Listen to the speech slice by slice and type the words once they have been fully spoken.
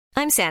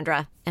I'm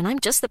Sandra, and I'm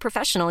just the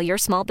professional your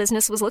small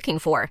business was looking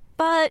for.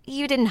 But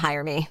you didn't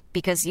hire me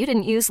because you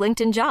didn't use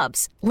LinkedIn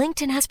Jobs.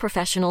 LinkedIn has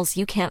professionals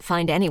you can't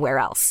find anywhere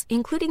else,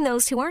 including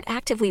those who aren't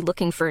actively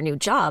looking for a new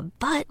job,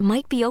 but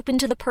might be open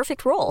to the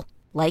perfect role,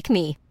 like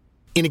me.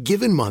 In a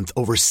given month,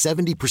 over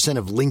 70%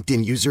 of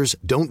LinkedIn users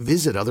don't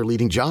visit other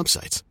leading job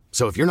sites.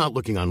 So if you're not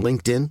looking on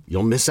LinkedIn,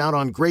 you'll miss out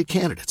on great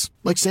candidates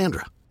like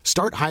Sandra.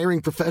 Start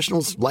hiring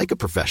professionals like a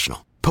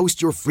professional.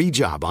 Post your free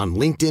job on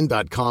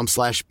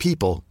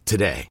linkedin.com/people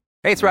today.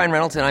 Hey, it's Ryan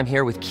Reynolds, and I'm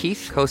here with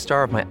Keith,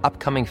 co-star of my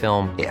upcoming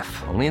film, If,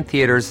 only in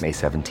theaters May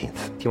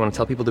 17th. Do you want to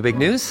tell people the big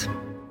news?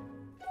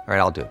 All right,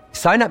 I'll do it.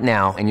 Sign up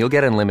now and you'll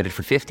get unlimited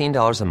for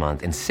 $15 a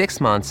month and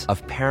 6 months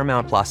of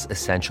Paramount Plus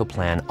Essential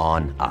Plan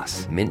on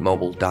us.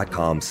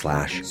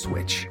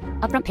 MintMobile.com/switch.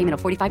 Upfront payment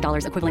of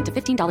 $45 equivalent to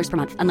 $15 per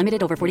month.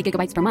 Unlimited over 40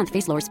 gigabytes per month.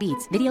 Face lower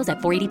speeds. Videos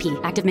at 480p.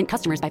 Active Mint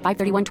customers by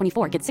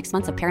 531.24 get 6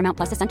 months of Paramount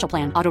Plus Essential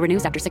Plan. Auto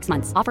renews after 6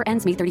 months. Offer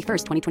ends May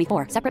 31st,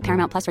 2024. Separate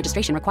Paramount Plus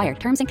registration required.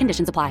 Terms and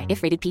conditions apply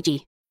if rated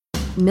PG.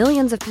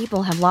 Millions of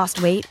people have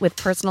lost weight with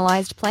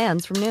personalized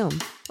plans from Noom.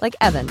 Like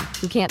Evan,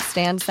 who can't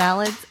stand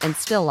salads and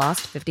still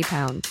lost 50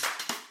 pounds.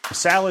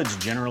 Salads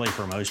generally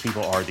for most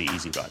people are the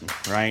easy button,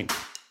 right?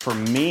 For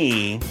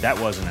me, that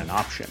wasn't an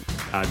option.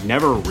 I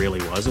never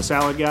really was a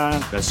salad guy.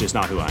 That's just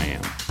not who I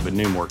am. But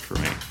Noom worked for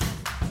me.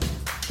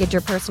 Get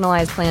your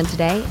personalized plan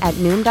today at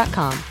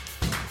Noom.com.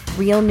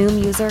 Real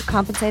Noom user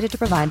compensated to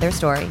provide their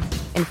story.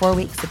 In 4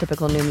 weeks, the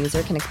typical Noom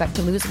user can expect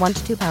to lose 1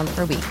 to 2 pounds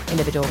per week.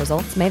 Individual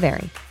results may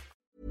vary.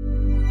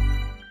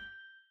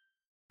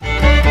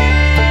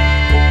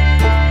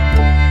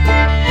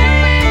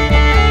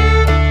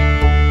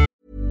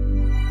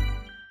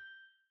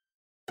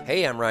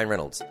 Hey, I'm Ryan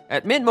Reynolds.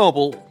 At Mint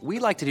Mobile, we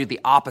like to do the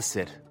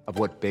opposite of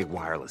what Big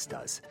Wireless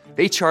does.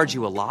 They charge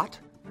you a lot,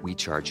 we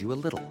charge you a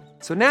little.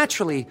 So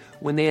naturally,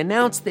 when they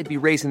announced they'd be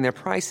raising their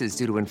prices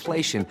due to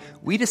inflation,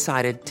 we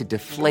decided to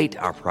deflate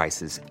our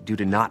prices due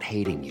to not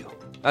hating you.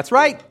 That's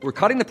right. We're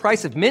cutting the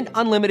price of Mint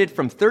Unlimited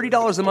from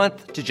 $30 a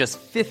month to just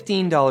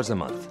 $15 a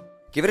month.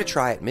 Give it a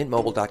try at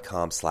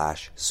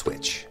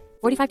mintmobile.com/switch.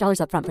 $45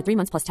 upfront for 3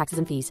 months plus taxes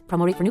and fees.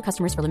 Promo rate for new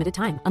customers for limited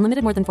time.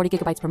 Unlimited more than 40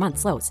 gigabytes per month.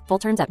 Slows full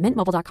terms at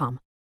mintmobile.com.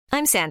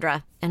 I'm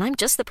Sandra, and I'm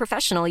just the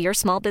professional your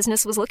small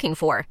business was looking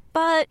for.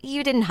 But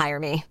you didn't hire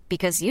me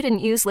because you didn't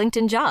use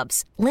LinkedIn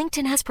Jobs.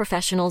 LinkedIn has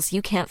professionals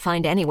you can't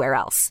find anywhere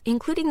else,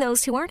 including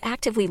those who aren't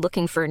actively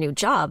looking for a new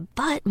job,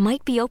 but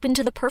might be open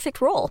to the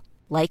perfect role,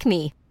 like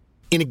me.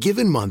 In a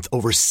given month,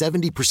 over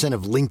 70%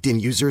 of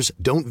LinkedIn users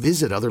don't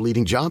visit other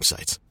leading job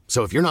sites.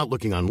 So if you're not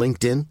looking on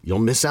LinkedIn, you'll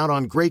miss out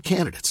on great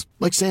candidates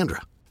like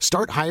Sandra.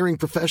 Start hiring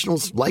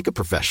professionals like a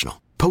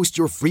professional. Post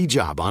your free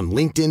job on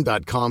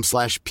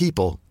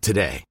linkedin.com/people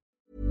today.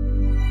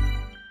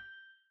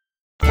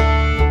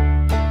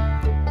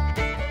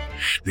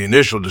 The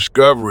initial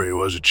discovery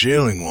was a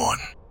chilling one.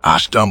 I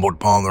stumbled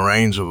upon the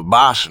remains of a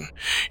bison,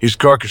 his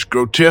carcass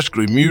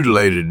grotesquely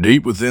mutilated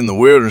deep within the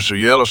wilderness of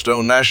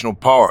Yellowstone National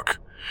Park.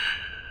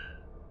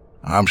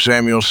 I'm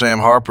Samuel Sam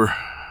Harper,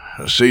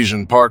 a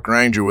seasoned park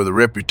ranger with a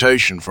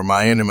reputation for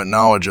my intimate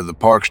knowledge of the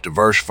park's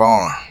diverse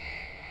fauna.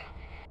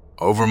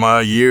 Over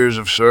my years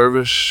of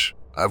service,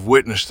 I've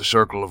witnessed the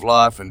circle of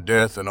life and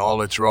death in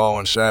all its raw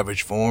and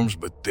savage forms,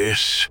 but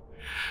this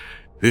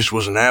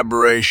was an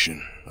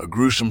aberration, a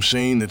gruesome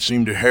scene that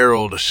seemed to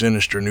herald a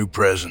sinister new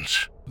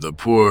presence. The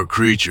poor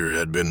creature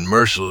had been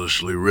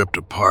mercilessly ripped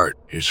apart,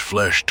 his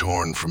flesh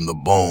torn from the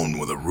bone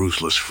with a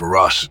ruthless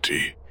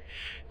ferocity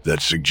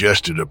that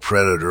suggested a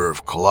predator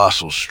of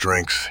colossal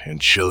strength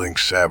and chilling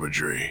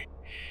savagery.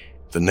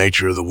 The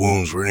nature of the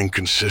wounds were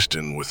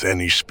inconsistent with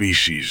any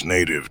species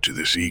native to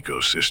this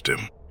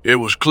ecosystem. It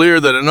was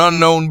clear that an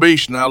unknown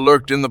beast now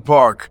lurked in the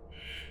park,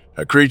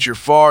 a creature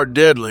far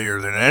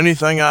deadlier than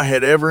anything I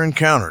had ever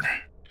encountered.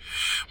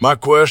 My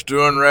quest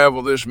to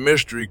unravel this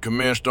mystery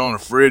commenced on a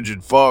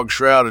frigid,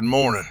 fog-shrouded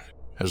morning.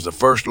 As the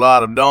first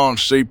light of dawn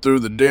seeped through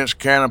the dense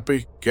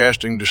canopy,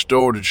 casting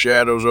distorted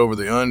shadows over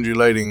the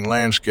undulating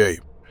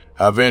landscape,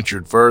 I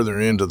ventured further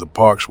into the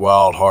park's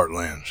wild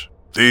heartlands.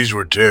 These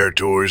were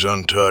territories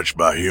untouched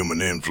by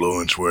human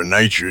influence, where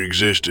nature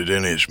existed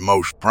in its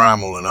most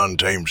primal and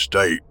untamed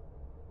state.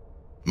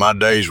 My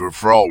days were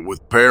fraught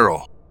with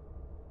peril.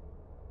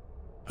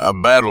 I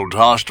battled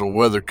hostile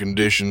weather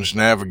conditions,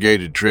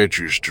 navigated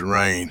treacherous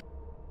terrain,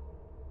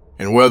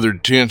 and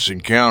weathered tense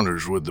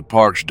encounters with the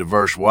park's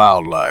diverse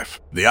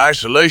wildlife. The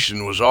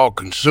isolation was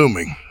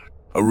all-consuming,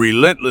 a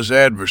relentless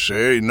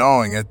adversary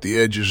gnawing at the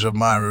edges of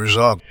my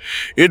resolve.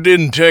 It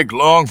didn't take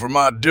long for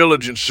my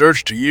diligent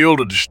search to yield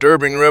a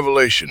disturbing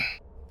revelation.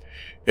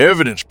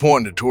 Evidence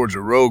pointed towards a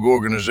rogue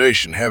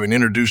organization having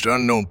introduced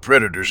unknown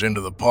predators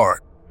into the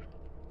park.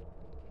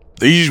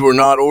 These were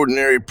not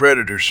ordinary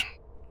predators.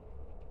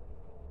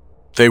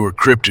 They were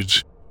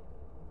cryptids,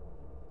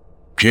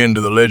 kin to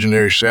the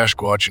legendary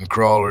Sasquatch and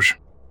crawlers,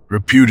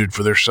 reputed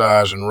for their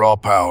size and raw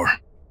power.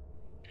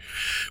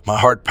 My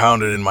heart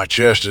pounded in my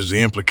chest as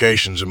the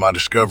implications of my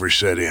discovery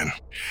set in.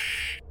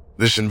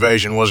 This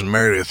invasion wasn't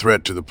merely a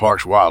threat to the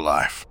park's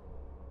wildlife.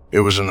 It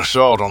was an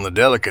assault on the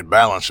delicate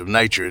balance of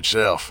nature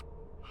itself.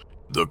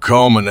 The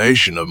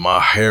culmination of my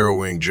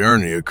harrowing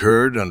journey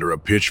occurred under a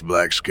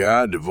pitch-black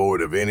sky devoid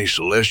of any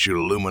celestial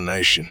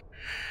illumination.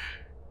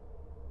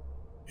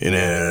 In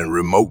a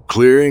remote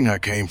clearing, I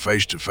came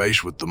face to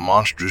face with the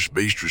monstrous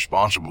beast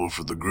responsible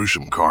for the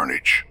gruesome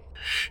carnage.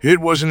 It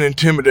was an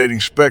intimidating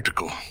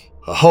spectacle,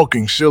 a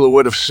hulking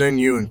silhouette of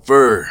sinew and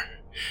fur,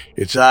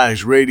 its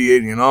eyes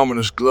radiating an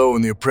ominous glow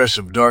in the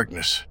oppressive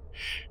darkness.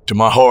 To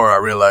my horror, I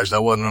realized I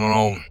wasn't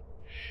alone.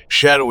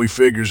 Shadowy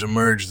figures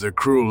emerged, their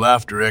cruel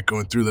laughter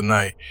echoing through the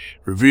night,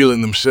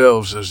 revealing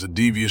themselves as the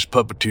devious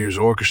puppeteers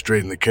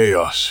orchestrating the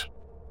chaos.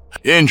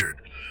 Injured,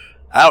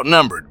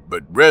 outnumbered,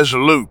 but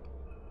resolute,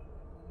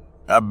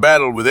 I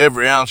battled with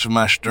every ounce of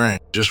my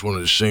strength, just when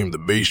it seemed the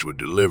beast would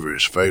deliver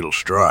his fatal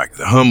strike.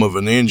 The hum of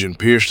an engine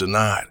pierced the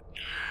night.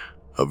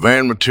 A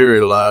van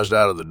materialized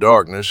out of the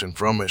darkness, and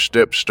from it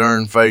stepped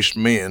stern-faced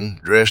men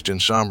dressed in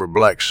somber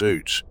black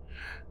suits.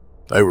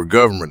 They were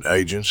government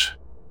agents,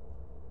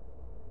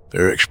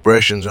 their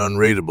expressions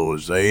unreadable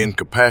as they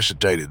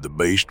incapacitated the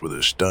beast with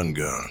a stun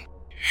gun.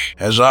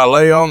 As I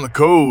lay on the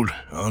cold,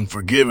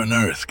 unforgiving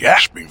earth,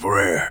 gasping for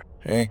air,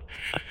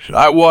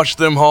 I watched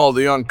them haul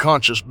the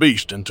unconscious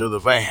beast into the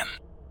van.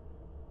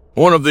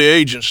 One of the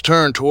agents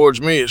turned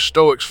towards me, his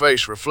stoic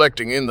face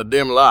reflecting in the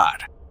dim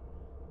light.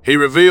 He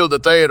revealed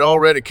that they had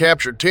already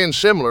captured 10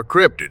 similar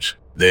cryptids.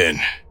 Then,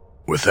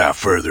 without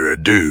further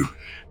ado,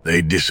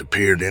 they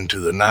disappeared into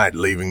the night,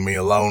 leaving me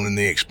alone in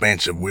the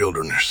expansive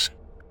wilderness.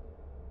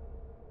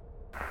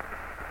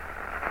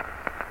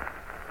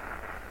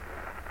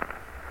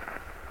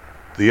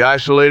 The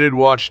isolated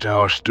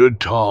watchtower stood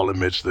tall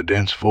amidst the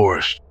dense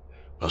forest,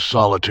 a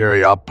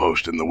solitary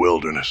outpost in the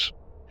wilderness.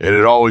 It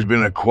had always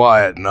been a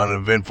quiet and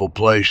uneventful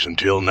place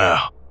until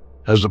now.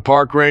 As the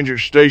park ranger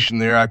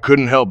stationed there, I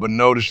couldn't help but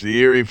notice the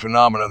eerie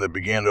phenomena that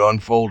began to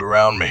unfold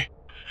around me.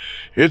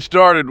 It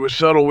started with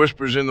subtle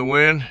whispers in the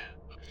wind,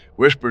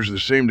 whispers that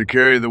seemed to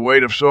carry the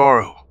weight of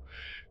sorrow.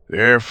 The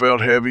air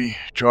felt heavy,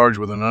 charged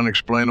with an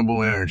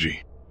unexplainable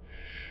energy.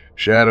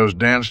 Shadows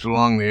danced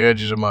along the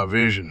edges of my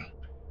vision,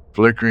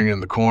 flickering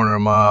in the corner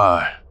of my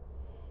eye.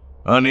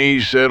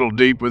 Unease settled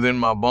deep within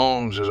my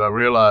bones as I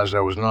realized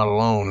I was not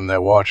alone in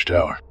that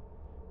watchtower.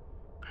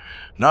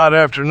 Night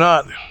after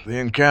night, the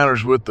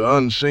encounters with the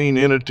unseen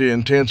entity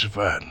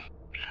intensified.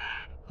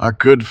 I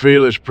could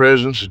feel its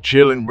presence, a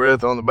chilling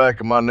breath on the back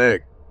of my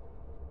neck.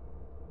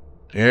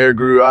 The air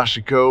grew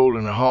icy cold,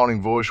 and a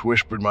haunting voice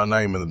whispered my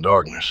name in the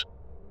darkness.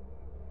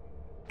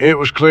 It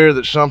was clear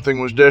that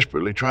something was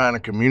desperately trying to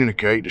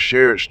communicate, to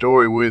share its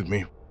story with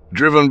me.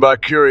 Driven by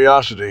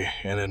curiosity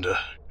and a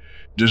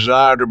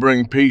desire to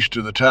bring peace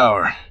to the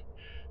tower,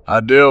 I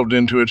delved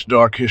into its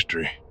dark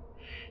history.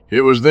 It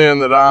was then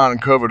that I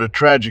uncovered a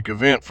tragic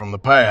event from the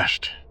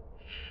past.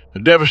 The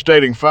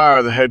devastating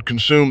fire that had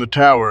consumed the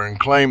tower and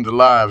claimed the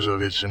lives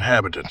of its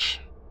inhabitants.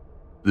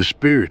 The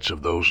spirits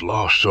of those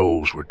lost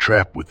souls were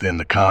trapped within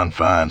the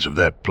confines of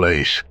that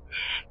place,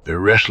 their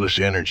restless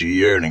energy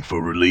yearning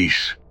for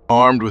release.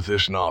 Armed with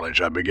this knowledge,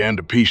 I began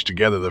to piece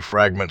together the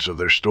fragments of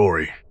their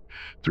story.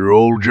 Through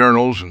old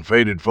journals and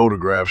faded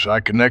photographs,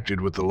 I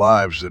connected with the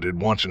lives that had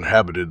once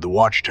inhabited the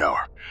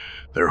watchtower.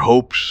 Their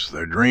hopes,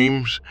 their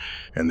dreams,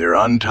 and their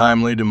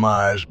untimely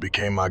demise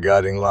became my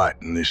guiding light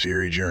in this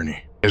eerie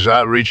journey. As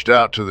I reached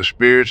out to the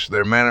spirits,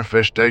 their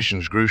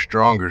manifestations grew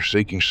stronger,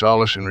 seeking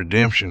solace and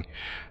redemption.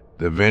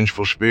 The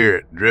vengeful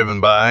spirit, driven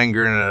by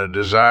anger and a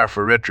desire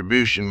for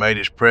retribution, made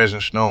its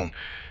presence known.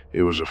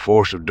 It was a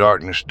force of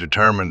darkness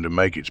determined to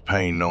make its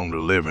pain known to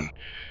the living.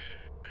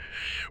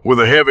 With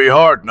a heavy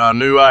heart, I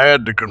knew I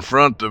had to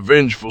confront the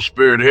vengeful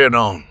spirit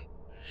head-on.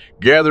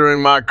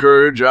 Gathering my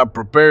courage, I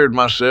prepared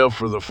myself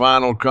for the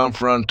final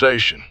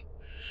confrontation.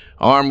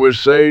 Armed with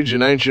sage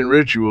and ancient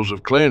rituals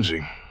of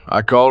cleansing,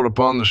 I called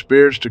upon the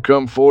spirits to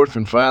come forth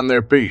and find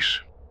their peace.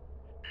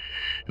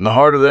 In the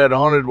heart of that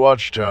haunted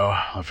watchtower,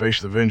 I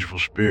faced the vengeful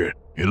spirit.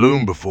 It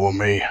loomed before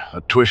me, a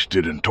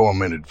twisted and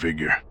tormented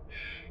figure,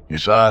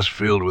 its eyes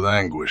filled with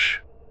anguish.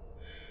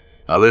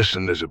 I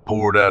listened as it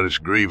poured out its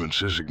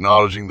grievances,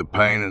 acknowledging the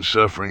pain and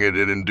suffering it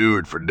had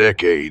endured for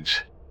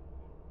decades.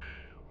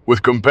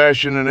 With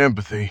compassion and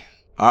empathy,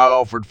 I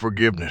offered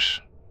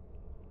forgiveness.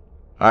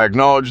 I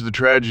acknowledged the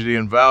tragedy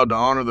and vowed to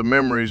honor the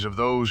memories of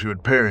those who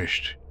had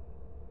perished.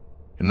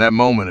 In that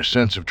moment, a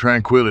sense of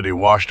tranquility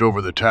washed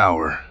over the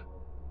tower,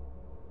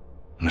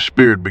 and the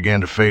spirit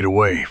began to fade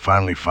away,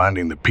 finally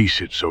finding the peace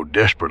it so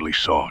desperately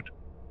sought.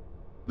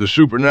 The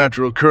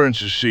supernatural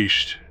occurrences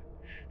ceased,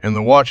 and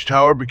the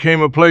watchtower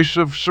became a place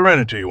of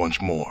serenity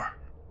once more.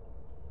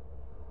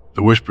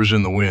 The whispers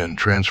in the wind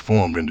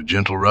transformed into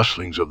gentle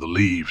rustlings of the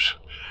leaves,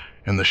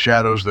 and the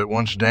shadows that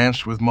once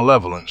danced with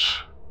malevolence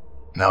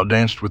now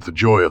danced with the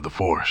joy of the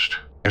forest.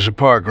 As a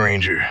park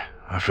ranger,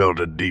 I felt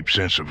a deep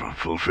sense of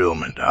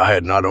fulfillment. I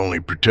had not only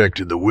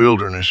protected the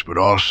wilderness, but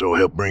also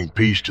helped bring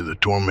peace to the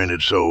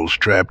tormented souls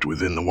trapped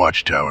within the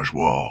watchtower's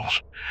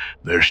walls.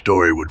 Their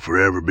story would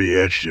forever be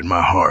etched in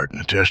my heart,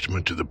 and a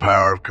testament to the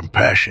power of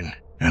compassion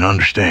and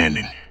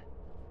understanding.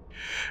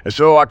 And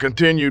so I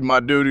continued my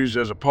duties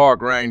as a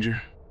park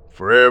ranger,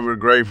 forever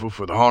grateful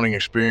for the haunting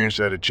experience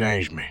that had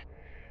changed me.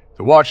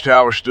 The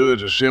watchtower stood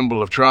as a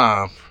symbol of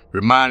triumph,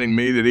 reminding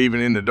me that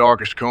even in the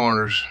darkest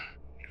corners,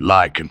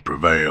 light can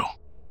prevail.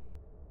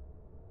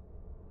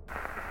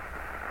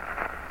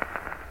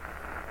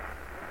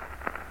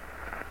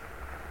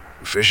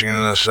 Fishing in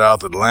the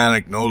South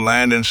Atlantic, no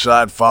land in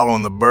sight,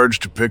 following the birds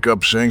to pick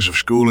up sinks of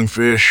schooling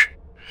fish.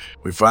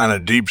 We find a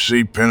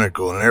deep-sea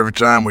pinnacle, and every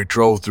time we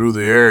troll through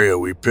the area,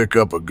 we pick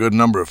up a good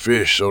number of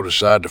fish, so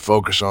decide to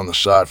focus on the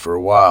sight for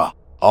a while.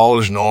 All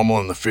is normal,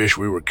 and the fish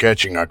we were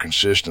catching are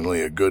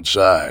consistently a good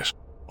size.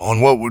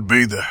 On what would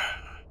be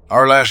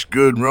our last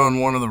good run,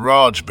 one of the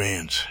rods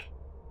bends.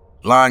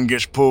 Line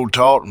gets pulled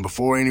taut, and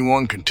before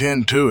anyone can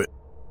tend to it,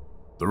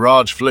 the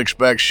rods flicks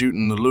back,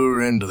 shooting the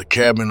lure into the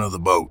cabin of the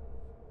boat.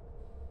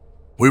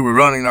 We were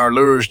running our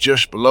lures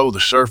just below the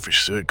surface,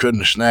 so it couldn't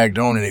have snagged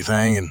on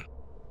anything,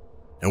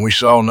 and we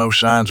saw no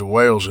signs of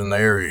whales in the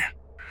area.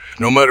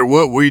 No matter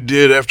what we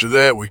did after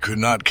that, we could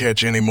not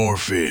catch any more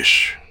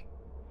fish.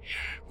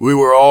 We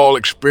were all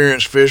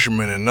experienced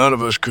fishermen, and none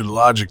of us could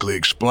logically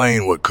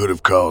explain what could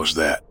have caused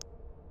that.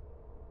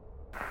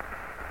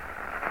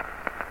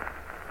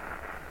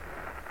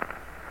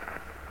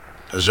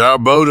 As our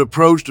boat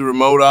approached the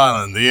remote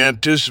island, the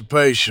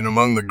anticipation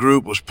among the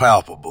group was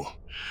palpable.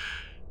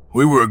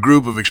 We were a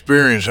group of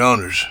experienced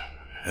hunters,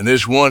 and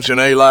this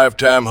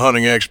once-in-a-lifetime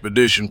hunting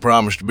expedition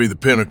promised to be the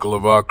pinnacle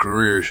of our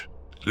careers.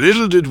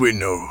 Little did we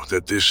know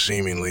that this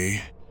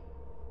seemingly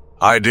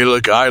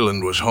idyllic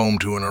island was home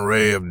to an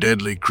array of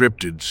deadly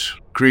cryptids,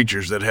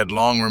 creatures that had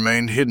long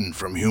remained hidden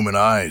from human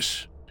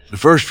eyes. The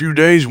first few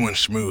days went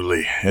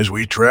smoothly as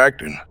we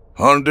tracked and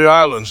hunted the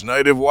island's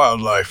native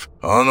wildlife,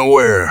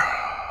 unaware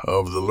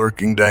of the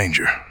lurking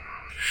danger.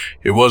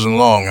 It wasn't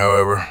long,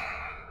 however,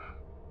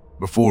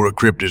 before the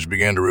cryptids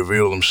began to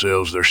reveal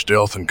themselves, their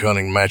stealth and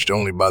cunning matched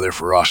only by their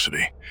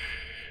ferocity.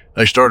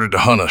 They started to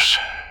hunt us,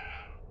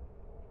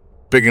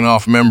 picking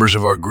off members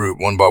of our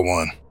group one by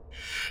one.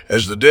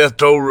 As the death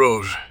toll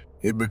rose,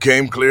 it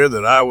became clear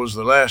that I was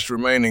the last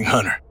remaining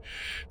hunter.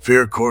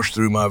 Fear coursed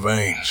through my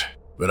veins,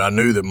 but I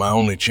knew that my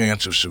only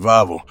chance of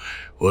survival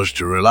was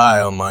to rely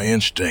on my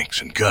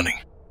instincts and cunning.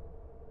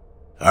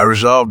 I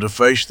resolved to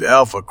face the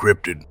Alpha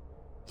Cryptid,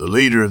 the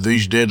leader of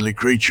these deadly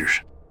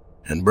creatures,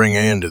 and bring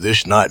an end to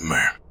this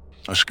nightmare.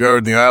 I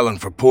scoured the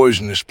island for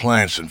poisonous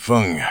plants and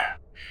fungi.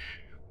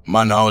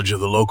 My knowledge of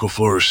the local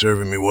flora is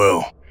serving me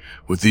well.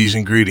 With these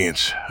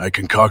ingredients, I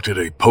concocted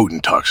a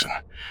potent toxin,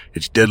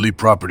 its deadly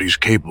properties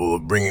capable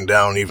of bringing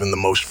down even the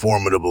most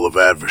formidable of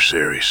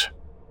adversaries.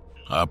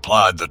 I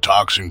applied the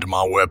toxin to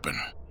my weapon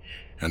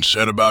and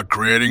set about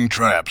creating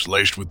traps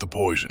laced with the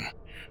poison,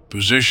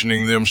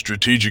 positioning them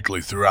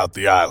strategically throughout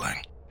the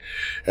island.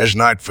 As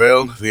night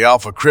fell, the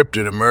Alpha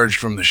Cryptid emerged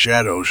from the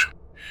shadows,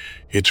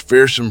 its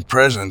fearsome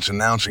presence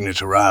announcing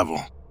its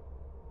arrival.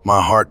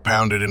 My heart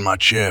pounded in my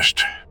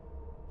chest,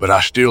 but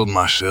I steeled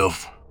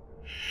myself,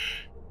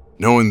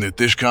 knowing that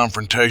this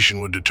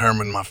confrontation would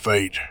determine my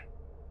fate.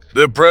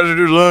 The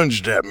predator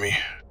lunged at me,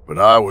 but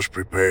I was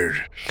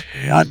prepared.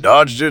 I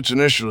dodged its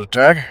initial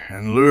attack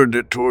and lured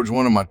it towards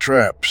one of my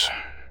traps.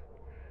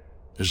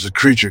 As the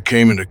creature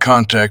came into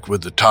contact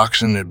with the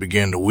toxin, it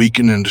began to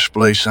weaken and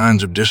display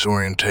signs of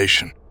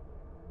disorientation.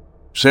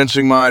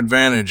 Sensing my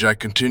advantage, I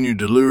continued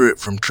to lure it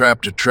from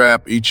trap to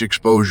trap, each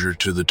exposure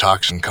to the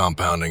toxin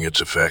compounding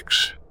its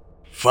effects.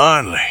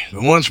 Finally,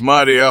 the once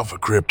mighty Alpha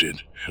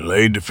Cryptid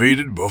lay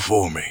defeated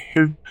before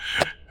me,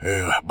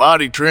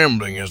 body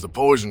trembling as the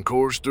poison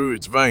coursed through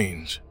its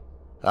veins.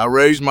 I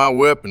raised my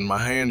weapon, my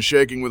hand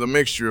shaking with a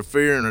mixture of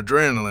fear and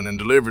adrenaline, and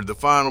delivered the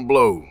final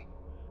blow.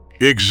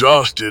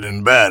 Exhausted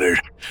and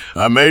battered,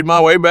 I made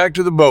my way back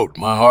to the boat,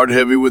 my heart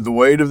heavy with the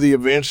weight of the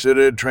events that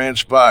had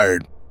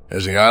transpired.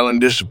 As the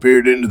island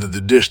disappeared into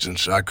the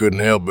distance, I couldn't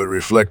help but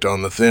reflect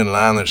on the thin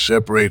line that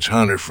separates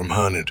hunter from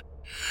hunted.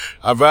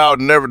 I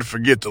vowed never to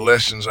forget the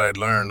lessons I had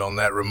learned on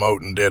that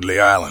remote and deadly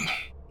island,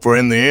 for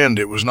in the end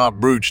it was not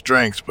brute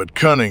strength but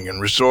cunning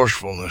and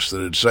resourcefulness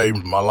that had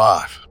saved my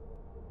life.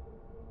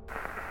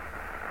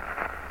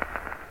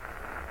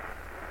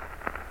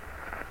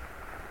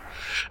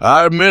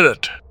 I admit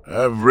it,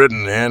 I've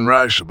written Anne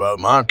Rice about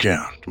my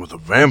account with a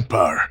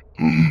vampire.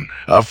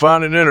 I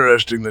find it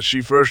interesting that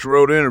she first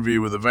wrote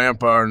Interview with a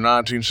Vampire in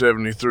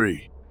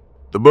 1973.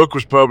 The book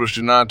was published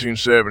in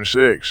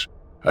 1976.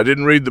 I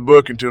didn't read the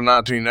book until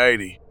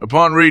 1980.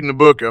 Upon reading the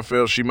book, I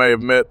felt she may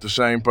have met the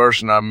same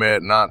person I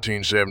met in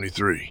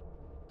 1973.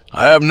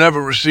 I have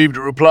never received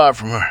a reply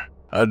from her.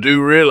 I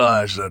do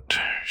realize that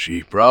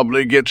she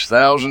probably gets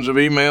thousands of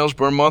emails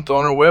per month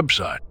on her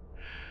website.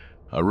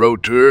 I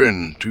wrote to her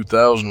in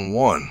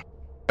 2001.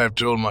 I've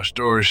told my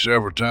story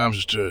several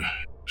times to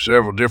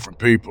several different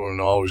people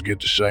and always get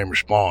the same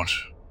response,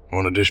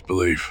 one of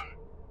disbelief.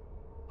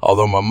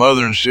 Although my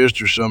mother and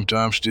sister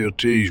sometimes still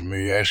tease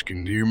me,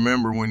 asking, "Do you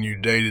remember when you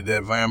dated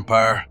that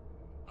vampire?"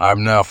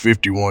 I'm now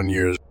 51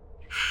 years.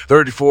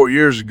 34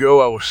 years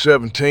ago, I was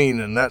 17,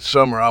 and that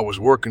summer I was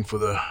working for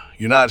the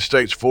United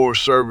States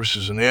Forest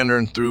Services and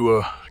entering through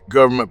a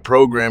government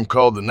program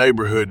called the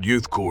Neighborhood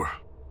Youth Corps.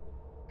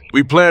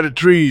 We planted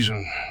trees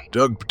and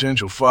dug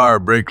potential fire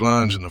break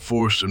lines in the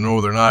forests of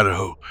northern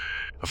Idaho.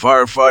 A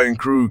firefighting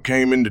crew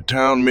came into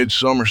town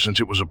midsummer since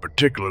it was a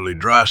particularly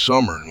dry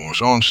summer and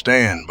was on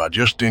standby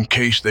just in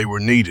case they were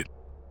needed.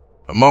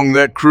 Among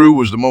that crew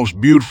was the most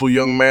beautiful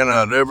young man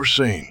I'd ever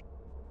seen.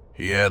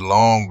 He had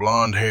long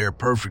blonde hair,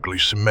 perfectly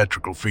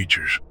symmetrical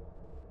features.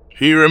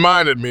 He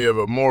reminded me of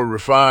a more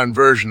refined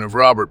version of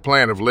Robert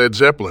Plant of Led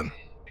Zeppelin.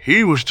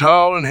 He was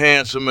tall and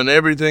handsome and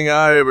everything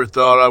I ever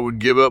thought I would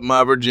give up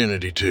my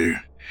virginity to.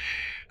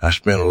 I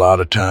spent a lot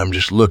of time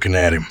just looking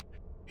at him.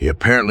 He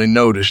apparently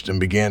noticed and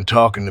began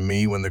talking to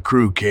me when the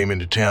crew came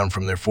into town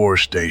from their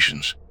forest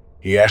stations.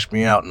 He asked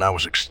me out and I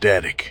was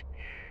ecstatic.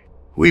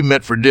 We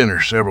met for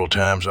dinner several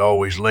times,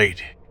 always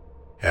late,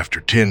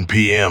 after 10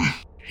 p.m.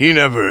 He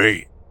never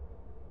ate,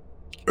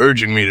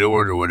 urging me to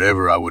order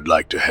whatever I would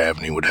like to have,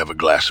 and he would have a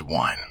glass of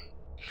wine.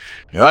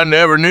 I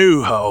never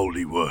knew how old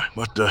he was,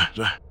 but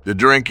the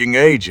drinking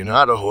age in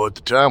Idaho at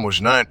the time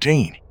was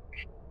 19.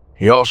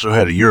 He also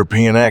had a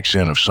European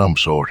accent of some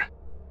sort.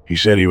 He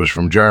said he was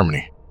from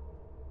Germany.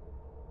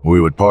 We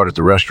would part at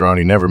the restaurant.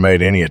 He never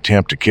made any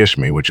attempt to kiss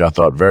me, which I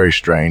thought very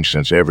strange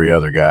since every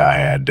other guy I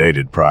had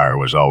dated prior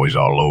was always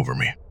all over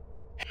me.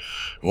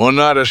 One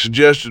night I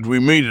suggested we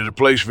meet at a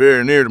place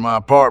very near to my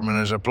apartment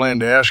as I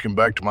planned to ask him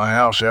back to my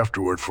house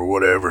afterward for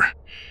whatever.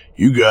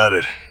 You got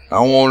it.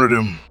 I wanted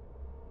him.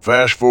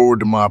 Fast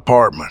forward to my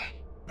apartment.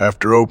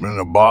 After opening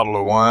a bottle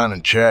of wine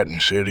and chatting,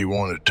 said he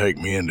wanted to take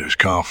me into his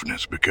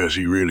confidence because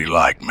he really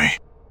liked me.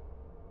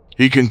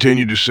 He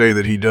continued to say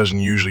that he doesn't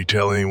usually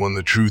tell anyone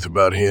the truth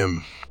about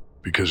him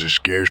because it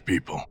scares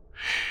people.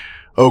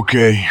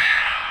 Okay.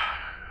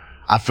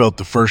 I felt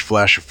the first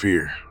flash of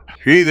fear.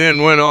 He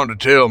then went on to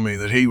tell me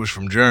that he was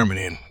from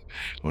Germany and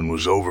when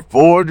was over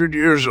 400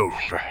 years old.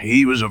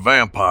 He was a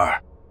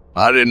vampire.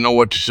 I didn't know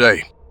what to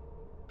say.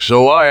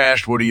 So I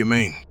asked, what do you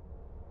mean?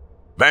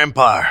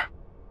 Vampire.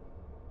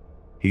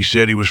 He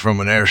said he was from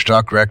an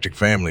aristocratic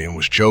family and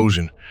was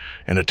chosen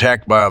and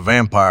attacked by a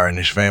vampire in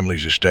his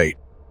family's estate.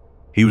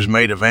 He was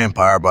made a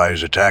vampire by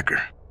his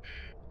attacker.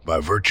 By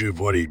virtue of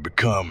what he'd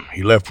become,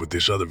 he left with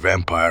this other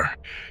vampire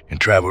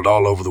and traveled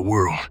all over the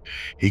world.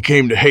 He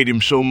came to hate him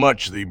so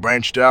much that he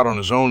branched out on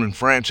his own in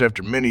France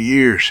after many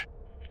years.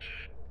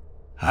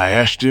 I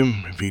asked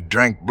him if he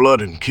drank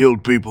blood and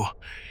killed people.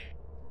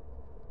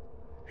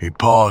 He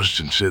paused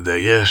and said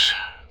that yes.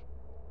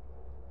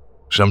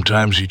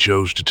 Sometimes he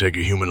chose to take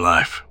a human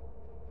life.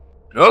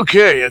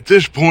 Okay, at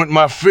this point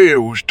my fear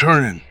was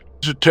turning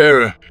to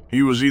terror.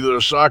 He was either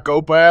a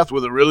psychopath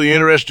with a really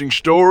interesting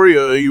story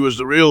or he was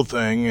the real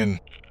thing, and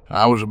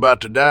I was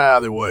about to die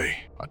either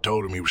way. I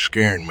told him he was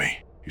scaring me.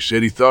 He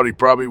said he thought he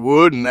probably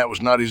would, and that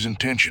was not his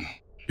intention.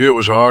 It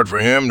was hard for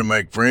him to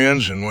make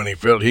friends, and when he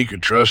felt he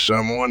could trust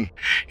someone,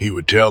 he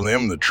would tell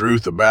them the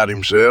truth about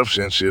himself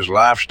since his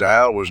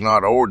lifestyle was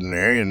not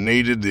ordinary and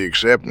needed the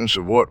acceptance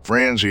of what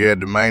friends he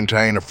had to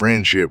maintain a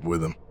friendship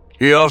with them.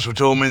 He also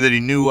told me that he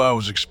knew I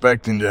was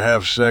expecting to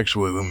have sex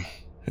with him,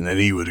 and that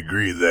he would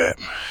agree to that.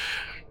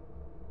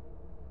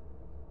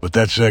 But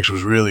that sex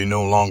was really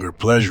no longer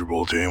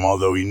pleasurable to him,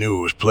 although he knew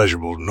it was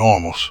pleasurable to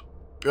normals.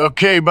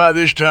 Okay, by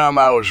this time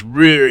I was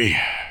really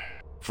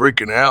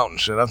freaking out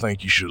and said, I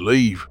think you should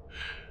leave.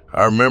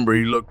 I remember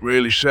he looked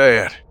really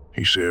sad.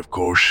 He said, of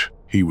course,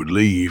 he would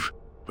leave,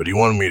 but he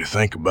wanted me to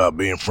think about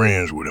being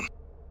friends with him.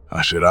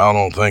 I said, I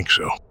don't think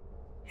so.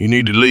 You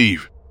need to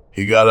leave.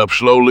 He got up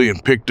slowly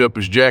and picked up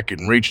his jacket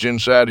and reached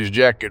inside his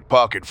jacket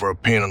pocket for a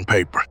pen and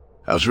paper.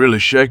 I was really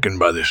shaken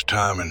by this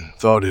time and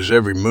thought his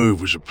every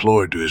move was a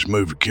ploy to his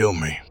move to kill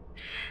me.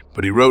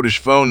 But he wrote his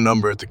phone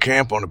number at the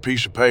camp on a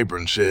piece of paper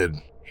and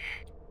said,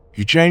 if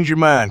you change your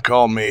mind,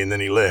 call me, and then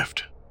he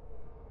left.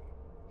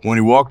 When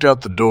he walked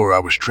out the door, I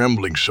was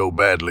trembling so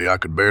badly I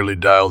could barely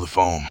dial the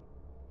phone.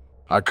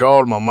 I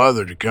called my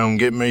mother to come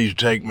get me to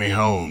take me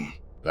home.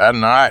 That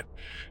night,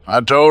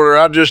 I told her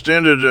I just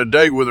ended a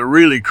date with a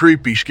really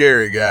creepy,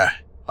 scary guy.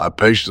 I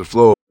paced the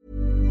floor.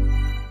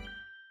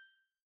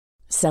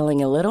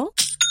 Selling a little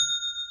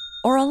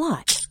or a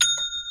lot?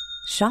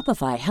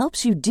 Shopify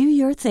helps you do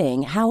your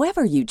thing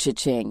however you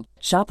cha-ching.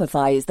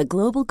 Shopify is the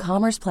global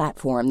commerce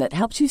platform that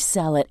helps you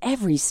sell at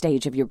every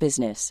stage of your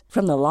business.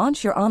 From the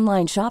launch your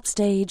online shop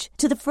stage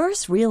to the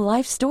first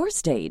real-life store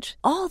stage,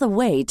 all the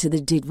way to the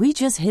did we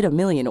just hit a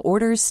million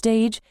orders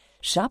stage.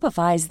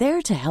 Shopify is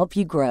there to help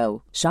you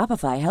grow.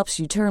 Shopify helps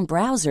you turn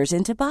browsers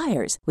into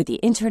buyers with the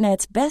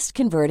internet's best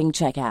converting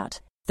checkout.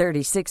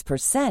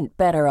 36%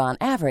 better on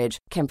average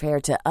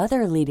compared to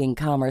other leading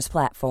commerce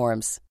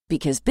platforms.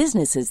 Because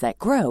businesses that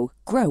grow,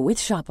 grow with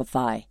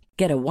Shopify.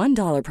 Get a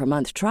 $1 per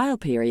month trial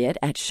period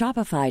at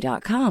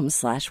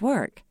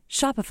shopify.com/work.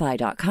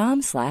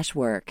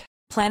 Shopify.com/work.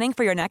 Planning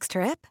for your next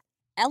trip?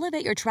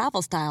 Elevate your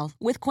travel style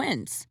with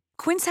Quince.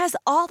 Quince has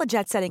all the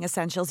jet-setting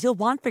essentials you'll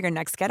want for your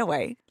next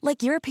getaway,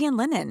 like European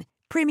linen,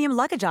 premium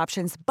luggage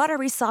options,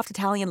 buttery soft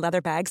Italian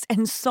leather bags,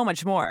 and so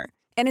much more.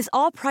 And is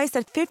all priced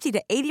at 50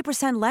 to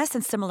 80% less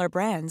than similar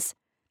brands.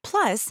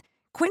 Plus,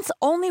 Quince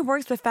only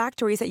works with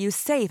factories that use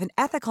safe and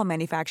ethical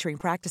manufacturing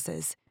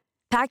practices.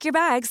 Pack your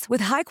bags with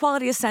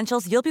high-quality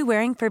essentials you'll be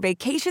wearing for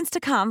vacations to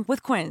come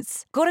with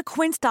Quince. Go to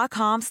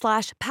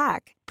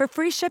quince.com/pack for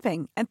free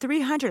shipping and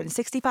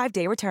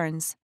 365-day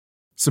returns.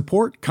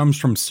 Support comes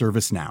from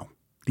ServiceNow,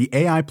 the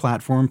AI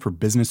platform for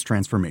business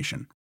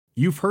transformation.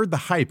 You've heard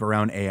the hype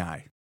around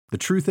AI. The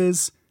truth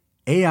is,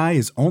 AI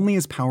is only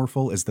as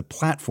powerful as the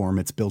platform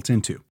it's built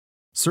into.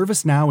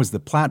 ServiceNow is the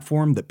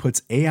platform that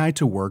puts AI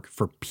to work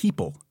for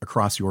people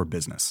across your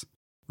business,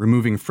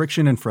 removing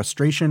friction and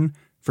frustration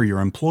for your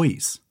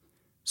employees,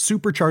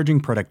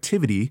 supercharging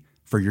productivity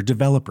for your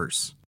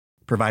developers,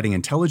 providing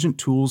intelligent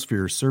tools for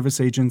your service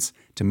agents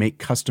to make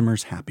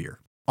customers happier,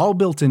 all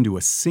built into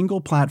a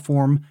single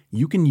platform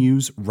you can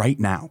use right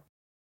now.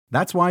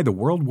 That's why the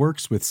world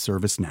works with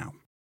ServiceNow.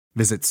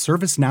 Visit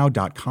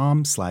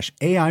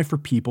servicenow.com/AI for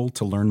people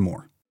to learn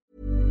more.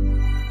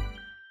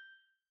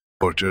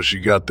 Till she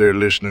got there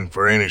listening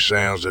for any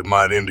sounds that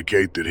might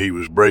indicate that he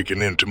was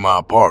breaking into my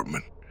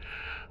apartment.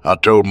 I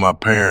told my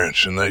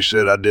parents, and they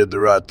said I did the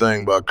right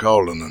thing by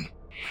calling them.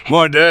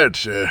 My dad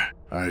said,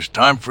 it's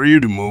time for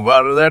you to move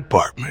out of that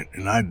apartment,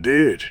 and I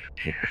did.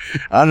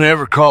 I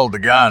never called the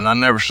guy, and I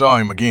never saw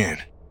him again.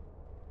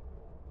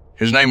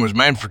 His name was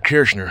Manfred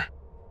Kirchner.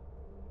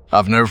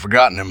 I've never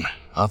forgotten him.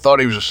 I thought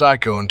he was a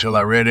psycho until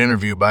I read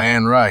Interview by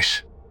Anne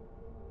Rice.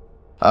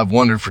 I've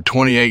wondered for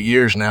 28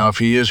 years now if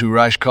he is who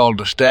Rice called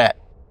a stat.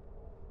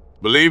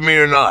 Believe me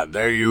or not,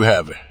 there you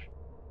have it.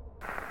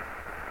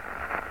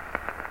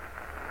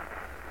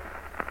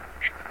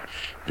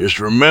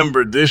 Just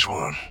remembered this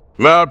one.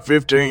 About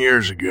 15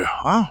 years ago,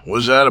 I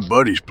was at a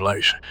buddy's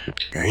place,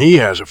 and he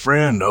has a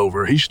friend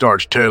over. He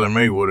starts telling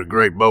me what a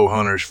great bow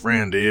hunter's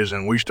friend is,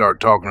 and we start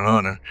talking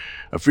hunting.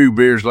 A few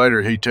beers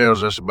later, he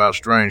tells us about a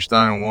strange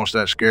thing. Once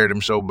that scared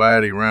him so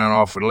bad, he ran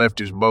off and left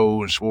his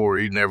bow and swore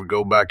he'd never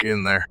go back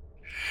in there.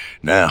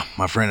 Now,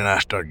 my friend and I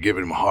start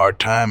giving him a hard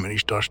time, and he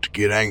starts to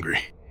get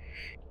angry,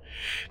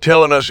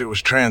 telling us it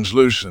was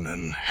translucent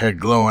and had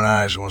glowing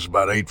eyes and was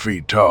about 8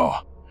 feet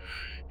tall.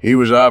 He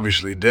was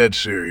obviously dead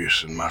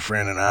serious, and my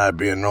friend and I,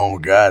 being normal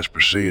guys,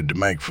 proceeded to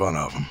make fun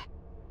of him.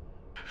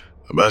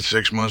 About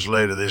 6 months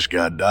later, this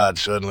guy died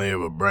suddenly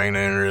of a brain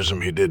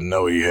aneurysm he didn't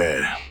know he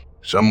had.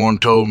 Someone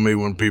told me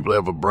when people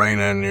have a brain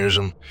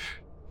aneurysm,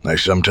 they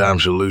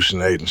sometimes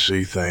hallucinate and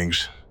see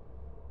things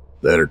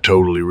that are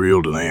totally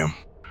real to them.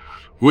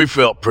 We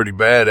felt pretty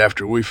bad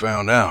after we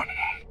found out.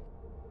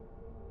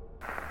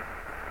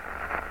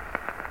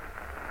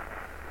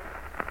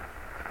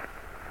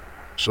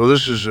 So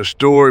this is a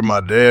story my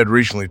dad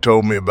recently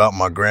told me about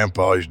my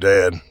grandpa, his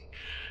dad,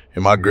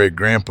 and my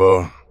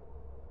great-grandpa.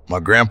 My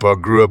grandpa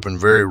grew up in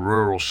very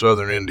rural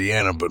southern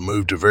Indiana, but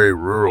moved to very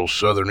rural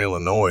southern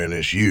Illinois in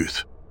his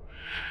youth.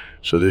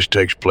 So this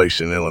takes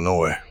place in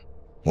Illinois.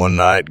 One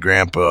night,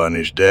 Grandpa and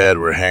his dad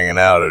were hanging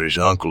out at his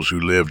uncle's who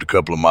lived a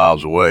couple of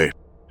miles away.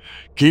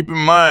 Keep in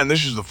mind,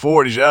 this is the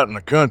 40s out in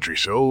the country,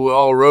 so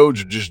all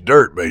roads are just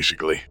dirt,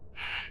 basically.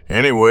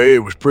 Anyway,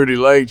 it was pretty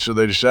late, so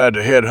they decided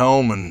to head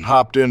home and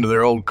hopped into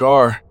their old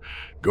car,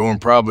 going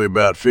probably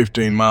about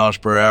 15 miles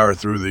per hour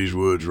through these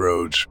woods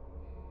roads.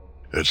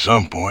 At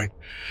some point,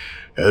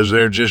 as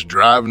they're just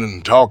driving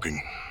and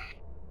talking,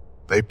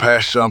 they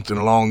passed something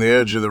along the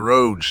edge of the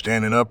road,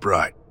 standing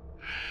upright.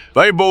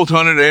 They both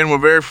hunted and were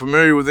very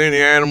familiar with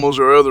any animals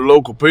or other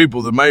local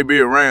people that may be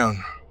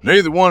around.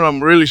 Neither one of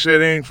them really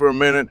said anything for a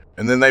minute,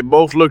 and then they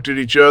both looked at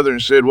each other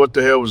and said, "What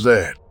the hell was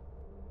that?"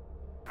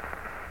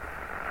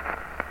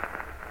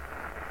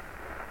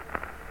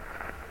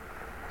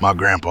 My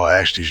grandpa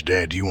asked his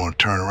dad, "Do you want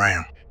to turn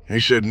around?"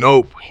 He said,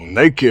 "Nope," and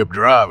they kept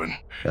driving.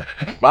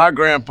 My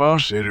grandpa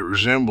said it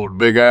resembled a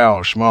big owl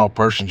or small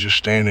person just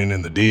standing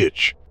in the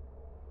ditch.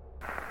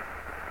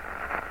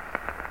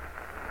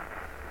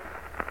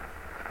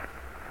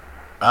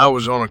 I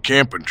was on a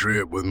camping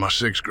trip with my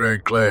 6th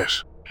grade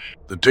class.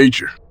 The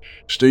teacher,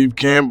 Steve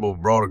Campbell,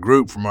 brought a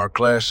group from our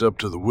class up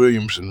to the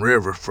Williamson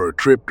River for a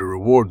trip to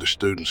reward the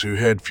students who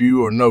had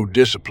few or no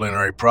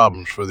disciplinary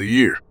problems for the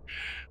year.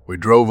 We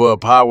drove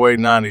up Highway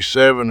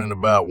 97, and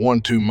about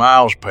 1-2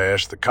 miles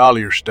past the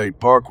Collier State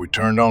Park, we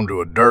turned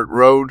onto a dirt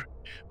road.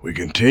 We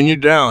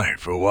continued down it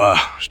for a while,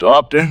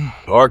 stopped and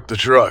parked the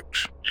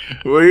trucks.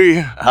 We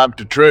hiked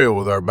the trail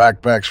with our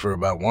backpacks for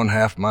about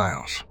 1/2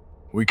 miles.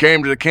 We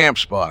came to the camp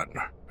spot,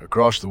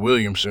 across the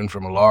Williamson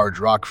from a large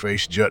rock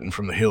face jutting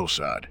from the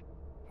hillside.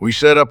 We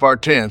set up our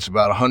tents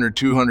about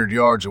 100-200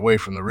 yards away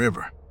from the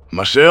river.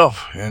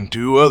 Myself and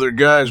 2 other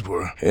guys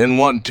were in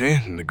one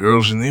tent and the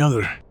girls in the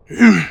other.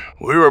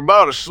 We were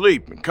about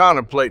asleep and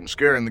contemplating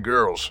scaring the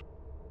girls.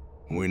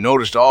 We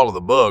noticed all of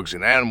the bugs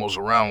and animals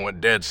around went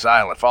dead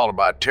silent, followed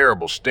by a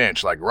terrible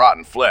stench like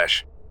rotten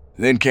flesh.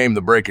 Then came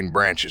the breaking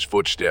branches,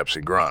 footsteps,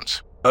 and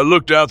grunts. I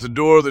looked out the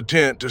door of the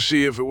tent to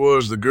see if it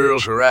was the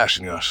girls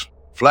harassing us.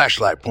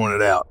 Flashlight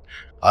pointed out.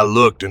 I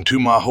looked, and to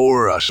my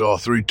horror, I saw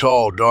 3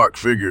 tall, dark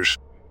figures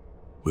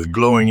with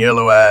glowing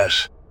yellow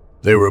eyes.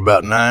 They were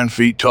about 9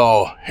 feet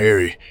tall,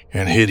 hairy,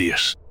 and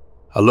hideous.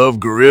 I love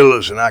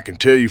gorillas, and I can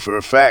tell you for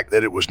a fact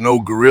that it was no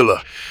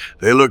gorilla.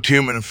 They looked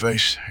human in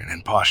face and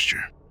in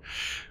posture.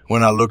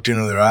 When I looked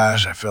into their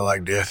eyes, I felt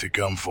like death had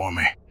come for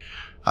me.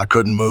 I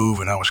couldn't move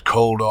and I was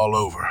cold all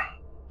over.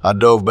 I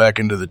dove back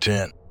into the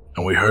tent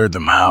and we heard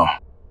them howl.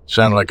 It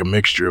sounded like a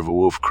mixture of a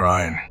wolf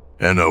crying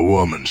and a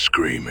woman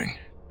screaming.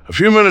 A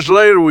few minutes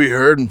later we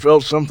heard and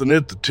felt something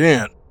hit the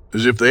tent,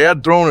 as if they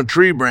had thrown a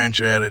tree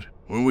branch at it.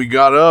 When we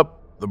got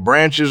up, the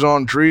branches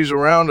on trees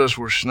around us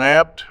were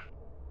snapped,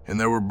 and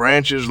there were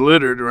branches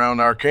littered around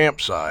our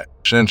campsite.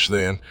 Since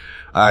then,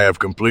 I have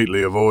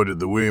completely avoided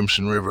the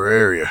Williamson River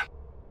area.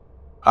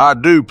 I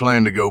do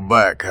plan to go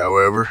back,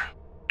 however,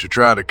 to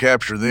try to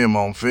capture them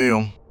on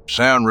film,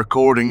 sound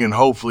recording, and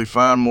hopefully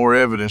find more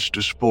evidence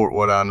to support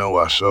what I know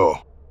I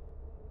saw.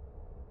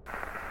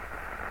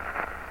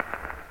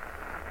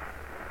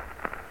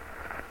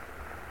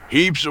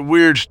 Heaps of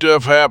weird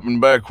stuff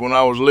happened back when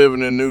I was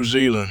living in New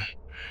Zealand.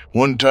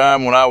 One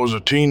time when I was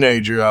a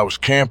teenager, I was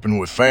camping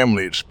with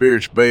family at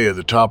Spirits Bay at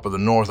the top of the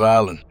North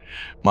Island.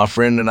 My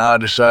friend and I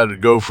decided to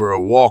go for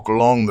a walk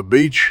along the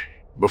beach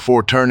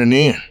before turning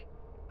in.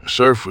 The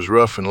surf was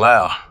rough and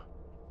loud.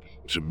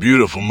 It's a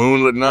beautiful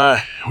moonlit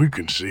night. We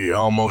could see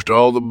almost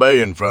all the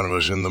bay in front of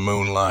us in the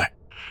moonlight.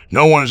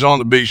 No one is on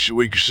the beach that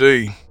we could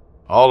see.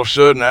 All of a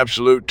sudden,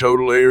 absolute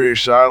total eerie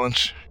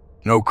silence.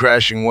 No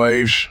crashing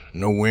waves,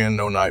 no wind,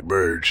 no night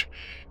birds.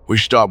 We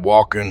stop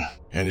walking,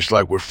 and it's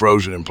like we're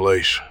frozen in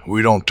place.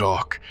 We don't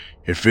talk.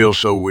 It feels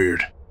so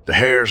weird. The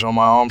hairs on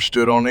my arms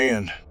stood on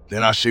end.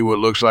 Then I see what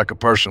looks like a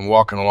person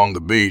walking along the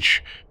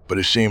beach, but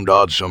it seemed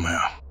odd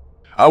somehow.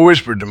 I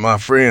whispered to my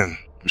friend.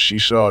 She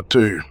saw it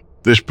too.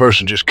 This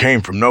person just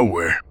came from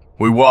nowhere.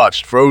 We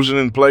watched, frozen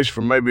in place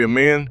for maybe a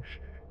minute,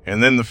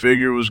 and then the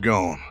figure was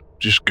gone.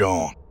 Just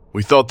gone.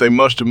 We thought they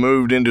must have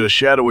moved into a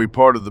shadowy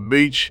part of the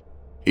beach,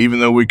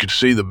 even though we could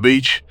see the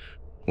beach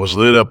was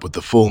lit up with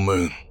the full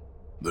moon.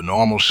 The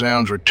normal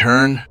sounds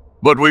returned,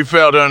 but we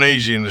felt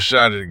uneasy and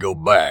decided to go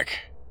back.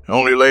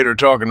 Only later,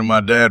 talking to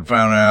my dad,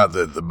 found out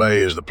that the bay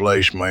is the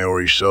place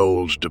Maori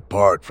souls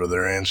depart for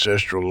their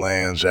ancestral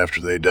lands after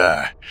they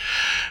die.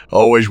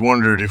 Always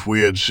wondered if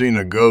we had seen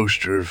a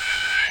ghost or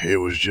if it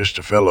was just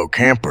a fellow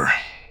camper.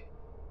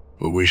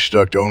 But we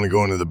stuck to only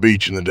going to the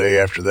beach in the day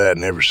after that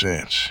and ever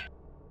since.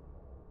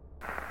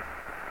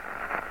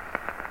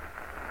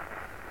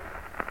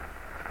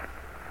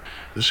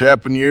 This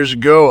happened years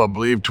ago, I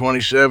believe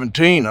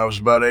 2017. I was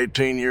about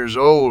 18 years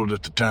old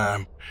at the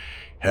time,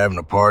 having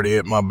a party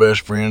at my best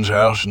friend's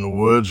house in the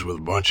woods with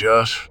a bunch of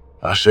us.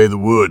 I say the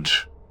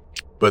woods,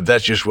 but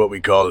that's just what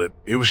we called it.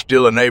 It was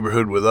still a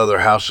neighborhood with other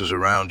houses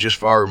around, just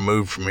far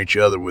removed from each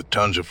other with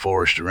tons of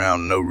forest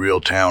around, no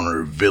real town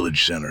or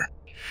village center.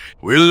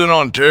 We live in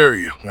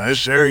Ontario. Now,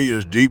 this area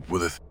is deep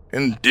with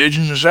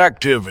indigenous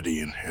activity,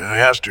 and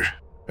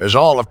as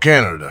all of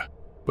Canada,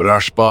 but our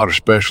spot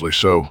especially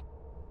so.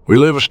 We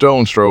live a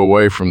stone's throw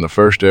away from the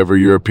first ever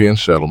European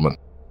settlement,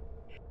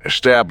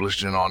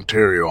 established in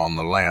Ontario on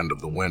the land of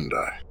the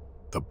Wendai.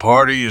 The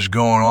party is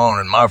going on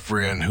and my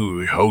friend who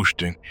is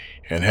hosting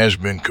and has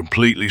been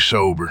completely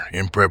sober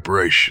in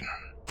preparation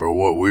for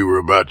what we were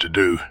about to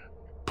do,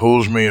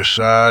 pulls me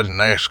aside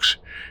and asks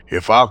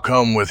if I'll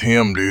come with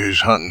him to his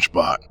hunting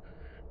spot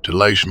to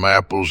lay some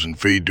apples and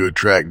feed to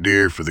attract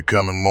deer for the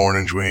coming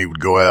mornings when he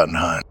would go out and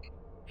hunt.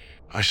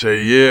 I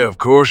say, yeah, of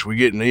course. We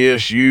get in the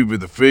SU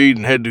with the feed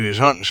and head to his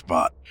hunting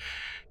spot,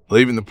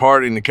 leaving the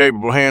party in the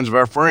capable hands of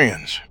our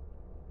friends.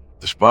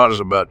 The spot is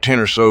about 10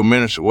 or so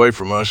minutes away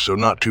from us, so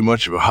not too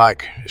much of a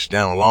hike. It's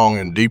down a long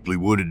and deeply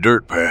wooded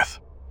dirt path.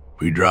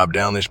 We drive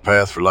down this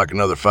path for like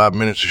another 5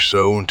 minutes or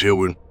so until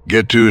we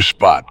get to his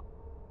spot.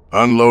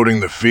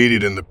 Unloading the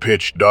feed in the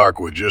pitch dark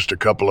with just a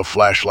couple of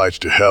flashlights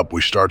to help,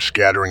 we start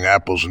scattering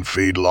apples and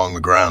feed along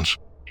the grounds.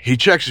 He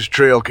checks his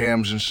trail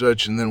cams and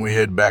such, and then we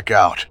head back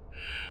out.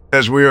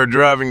 As we are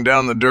driving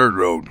down the dirt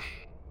road,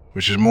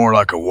 which is more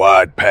like a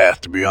wide path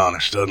to be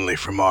honest, suddenly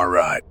from our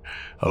right,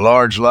 a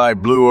large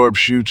light blue orb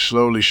shoots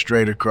slowly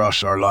straight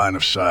across our line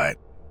of sight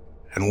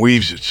and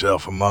weaves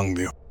itself among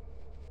the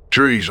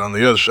trees on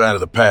the other side of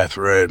the path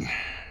red.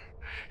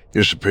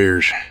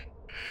 Disappears.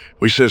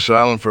 We sit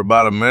silent for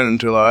about a minute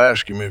until I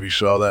ask him if he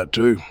saw that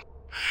too.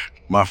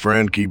 My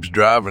friend keeps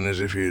driving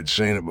as if he had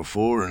seen it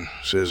before and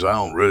says, I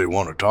don't really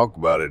want to talk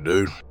about it,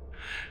 dude.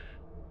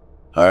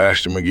 I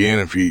asked him again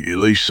if he at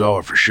least saw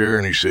it for sure,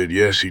 and he said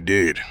yes, he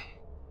did.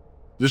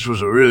 This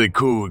was a really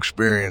cool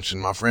experience,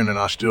 and my friend and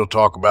I still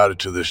talk about it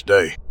to this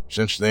day.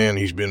 Since then,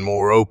 he's been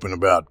more open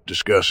about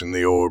discussing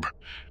the orb.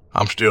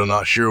 I'm still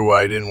not sure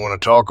why he didn't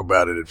want to talk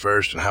about it at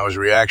first and how his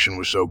reaction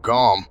was so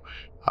calm.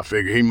 I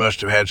figure he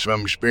must have had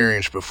some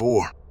experience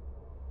before.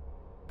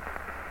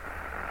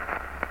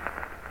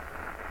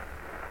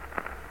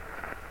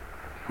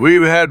 We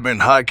had been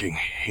hiking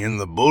in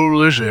the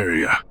Bullis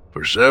area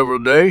for several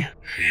days,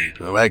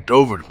 backed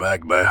over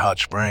back by Hot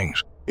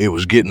Springs. It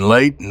was getting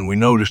late, and we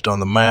noticed on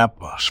the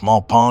map a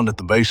small pond at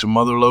the base of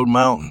Motherlode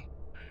Mountain.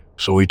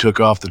 So we took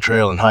off the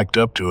trail and hiked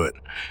up to it.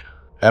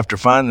 After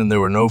finding there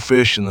were no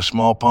fish in the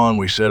small pond,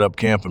 we set up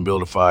camp and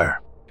built a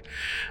fire.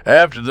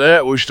 After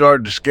that, we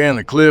started to scan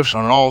the cliffs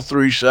on all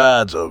three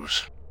sides of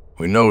us.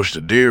 We noticed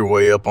a deer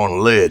way up on a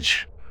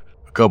ledge.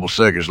 A couple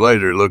seconds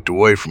later, it looked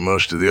away from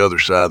us to the other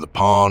side of the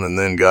pond and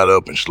then got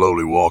up and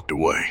slowly walked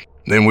away.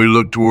 Then we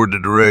looked toward the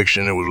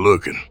direction it was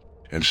looking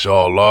and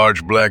saw a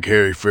large black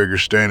hairy figure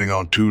standing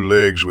on two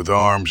legs with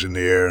arms in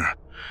the air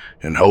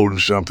and holding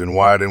something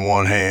white in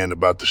one hand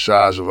about the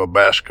size of a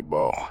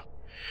basketball,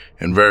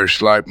 and very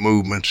slight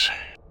movements.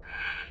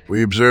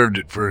 We observed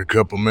it for a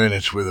couple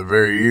minutes with a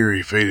very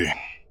eerie feeling.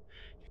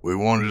 We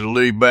wanted to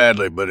leave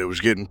badly, but it was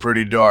getting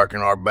pretty dark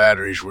and our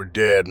batteries were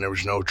dead and there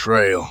was no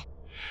trail.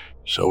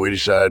 So we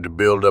decided to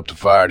build up the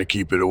fire to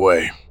keep it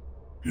away.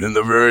 In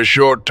the very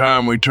short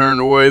time we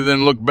turned away,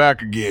 then looked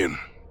back again.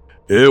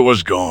 It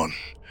was gone.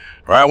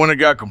 Right when it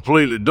got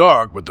completely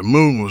dark, but the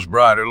moon was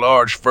bright, a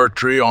large fir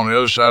tree on the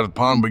other side of the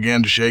pond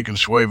began to shake and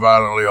sway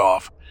violently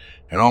off,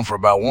 and on for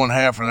about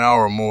 1/2 an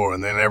hour or more,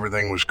 and then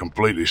everything was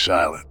completely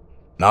silent.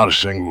 Not a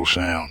single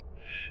sound.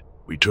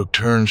 We took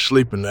turns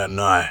sleeping that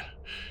night,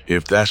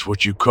 if that's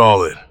what you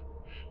call it.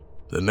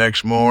 The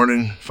next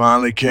morning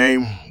finally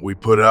came. We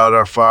put out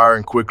our fire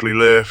and quickly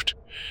left.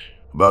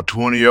 About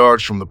 20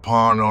 yards from the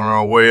pond on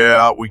our way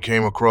out, we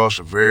came across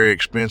a very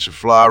expensive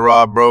fly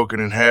rod broken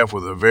in half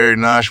with a very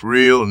nice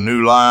reel, a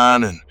new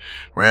line, and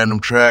random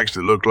tracks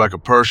that looked like a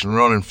person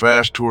running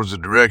fast towards the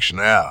direction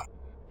out.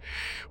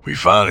 We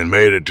finally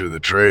made it to the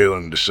trail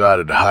and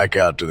decided to hike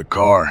out to the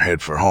car and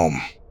head for home.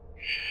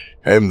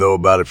 I hadn't thought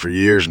about it for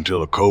years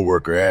until a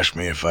coworker asked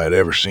me if I had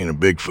ever seen a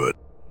Bigfoot.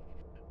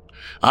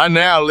 I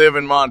now live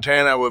in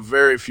Montana with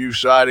very few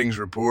sightings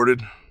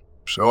reported,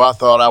 so I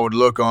thought I would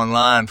look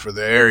online for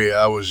the area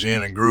I was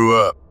in and grew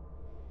up.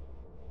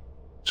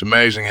 It's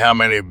amazing how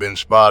many have been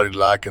spotted,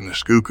 like in the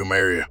Skookum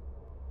area.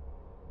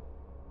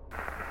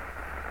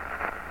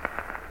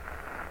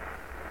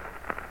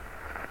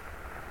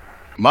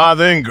 My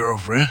then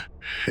girlfriend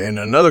and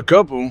another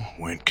couple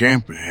went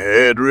camping at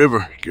Head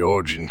River,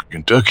 Gorge in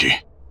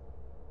Kentucky.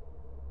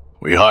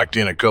 We hiked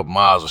in a couple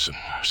miles and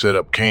set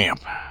up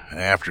camp.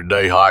 After a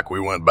day hike,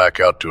 we went back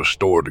out to a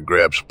store to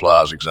grab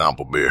supplies,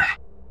 example beer.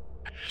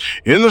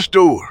 In the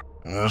store,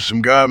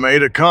 some guy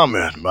made a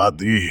comment about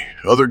the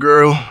other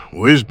girl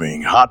was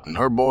being hot, and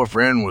her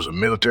boyfriend was a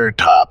military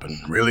type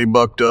and really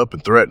bucked up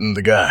and threatened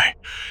the guy.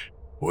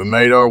 We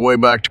made our way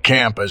back to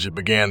camp as it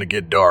began to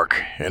get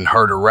dark and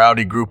heard a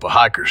rowdy group of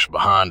hikers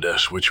behind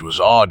us, which was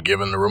odd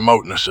given the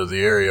remoteness of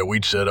the area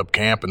we'd set up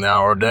camp an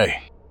hour a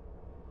day.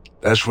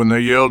 That's when they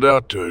yelled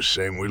out to us,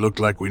 saying we looked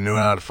like we knew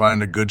how to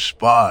find a good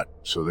spot,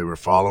 so they were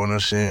following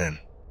us in.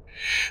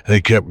 They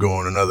kept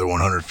going another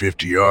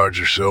 150 yards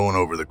or so, and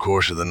over the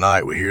course of the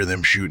night we hear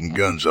them shooting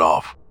guns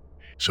off.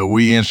 So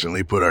we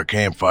instantly put our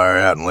campfire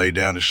out and lay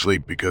down to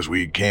sleep because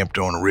we had camped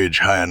on a ridge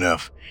high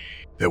enough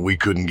that we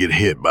couldn't get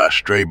hit by a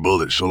stray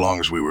bullet so long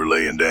as we were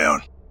laying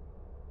down.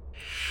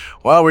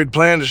 While we'd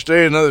planned to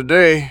stay another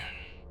day,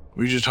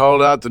 we just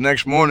hauled out the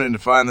next morning to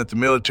find that the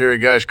military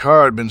guy's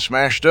car had been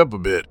smashed up a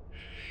bit.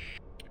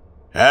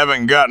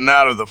 Having gotten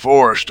out of the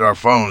forest, our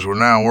phones were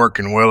now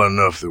working well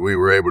enough that we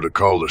were able to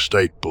call the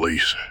state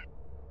police.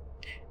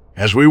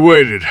 As we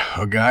waited,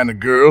 a guy and a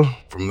girl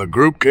from the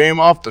group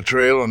came off the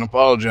trail and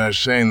apologized,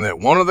 saying that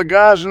one of the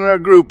guys in our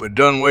group had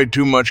done way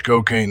too much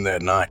cocaine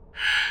that night,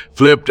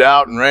 flipped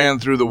out and ran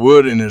through the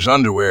wood in his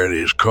underwear to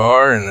his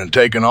car and had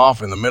taken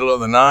off in the middle of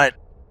the night,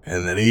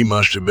 and that he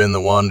must have been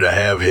the one to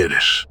have hit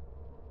us.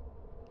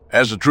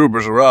 As the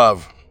troopers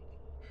arrived,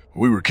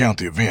 we recount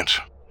the events.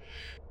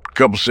 The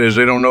couple says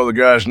they don't know the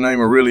guy's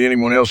name or really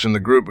anyone else in the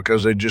group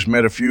because they just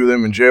met a few of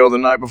them in jail the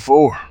night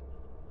before.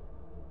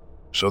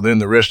 So then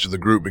the rest of the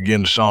group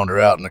began to saunter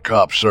out and the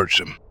cops searched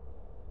them.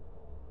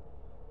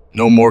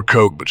 No more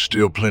coke, but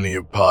still plenty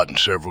of pot and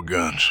several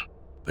guns.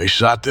 They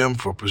cite them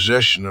for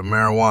possession of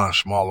marijuana,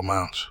 small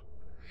amounts.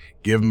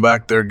 Give them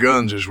back their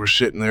guns as we're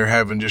sitting there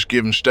having just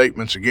given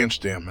statements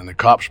against them, and the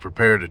cops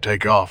prepared to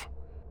take off.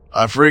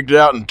 I freaked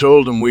out and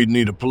told them we'd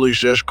need a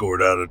police escort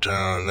out of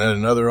town and that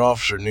another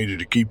officer needed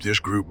to keep this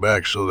group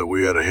back so that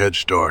we had a head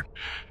start.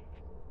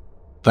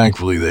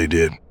 Thankfully, they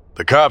did.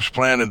 The cops'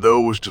 plan,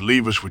 though, was to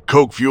leave us with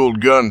coke-fueled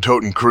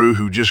gun-toting crew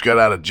who just got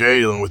out of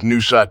jail and with new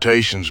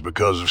citations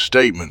because of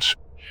statements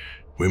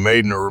we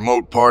made in a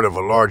remote part of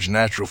a large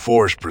natural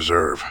forest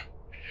preserve.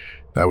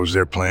 That was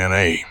their plan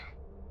A.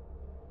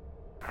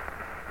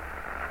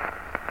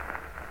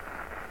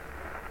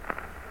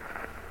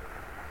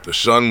 The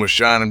sun was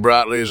shining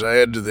brightly as I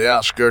headed to the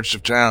outskirts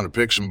of town to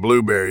pick some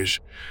blueberries.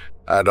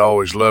 I'd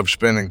always loved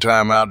spending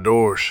time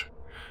outdoors,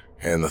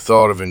 and the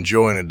thought of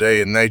enjoying a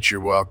day in nature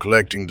while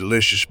collecting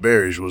delicious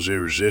berries was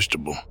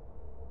irresistible.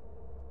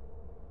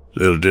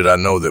 Little did I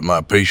know that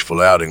my peaceful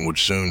outing would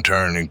soon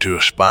turn into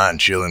a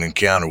spine-chilling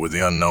encounter with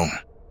the unknown.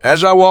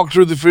 As I walked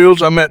through the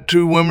fields, I met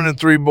 2 women and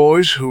 3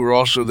 boys who were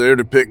also there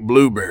to pick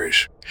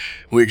blueberries.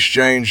 We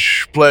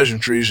exchanged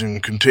pleasantries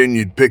and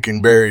continued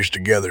picking berries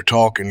together,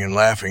 talking and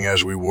laughing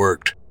as we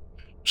worked.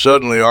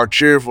 Suddenly, our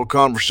cheerful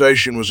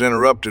conversation was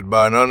interrupted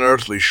by an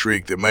unearthly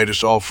shriek that made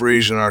us all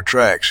freeze in our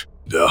tracks.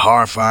 The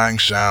horrifying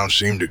sound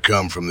seemed to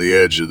come from the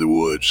edge of the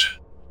woods,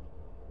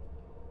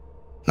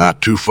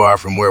 not too far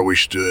from where we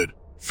stood.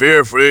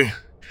 Fearfully,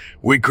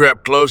 we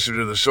crept closer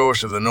to the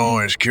source of the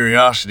noise,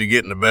 curiosity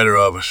getting the better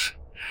of us.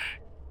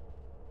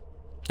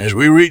 As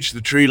we reached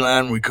the tree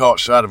line, we caught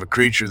sight of a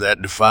creature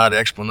that defied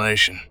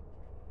explanation.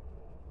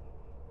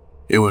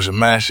 It was a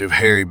massive,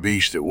 hairy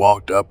beast that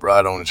walked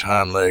upright on its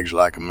hind legs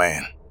like a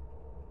man.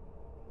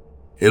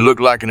 It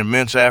looked like an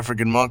immense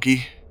African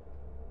monkey,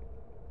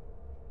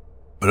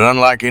 but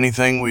unlike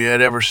anything we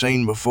had ever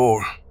seen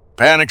before.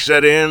 Panic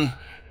set in,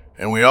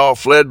 and we all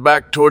fled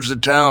back towards the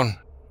town,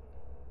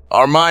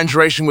 our minds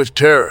racing with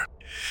terror.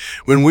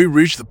 When we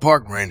reached the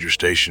park ranger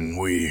station,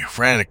 we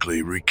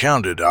frantically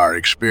recounted our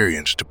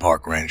experience to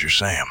Park Ranger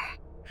Sam.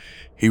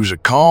 He was a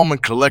calm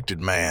and collected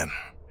man,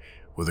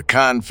 with a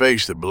kind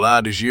face that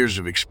belied his years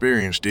of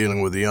experience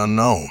dealing with the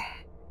unknown.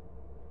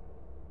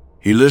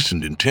 He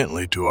listened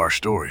intently to our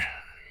story,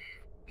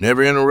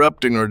 never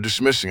interrupting or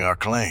dismissing our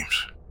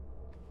claims.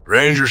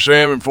 Ranger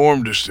Sam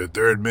informed us that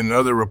there had been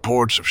other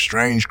reports of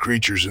strange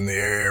creatures in the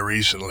area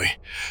recently,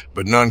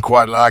 but none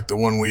quite like the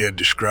one we had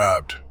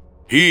described.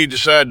 He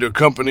decided to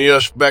accompany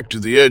us back to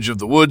the edge of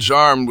the woods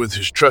armed with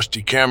his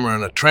trusty camera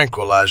and a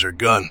tranquilizer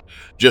gun,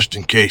 just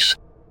in case.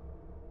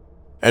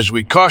 As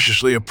we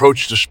cautiously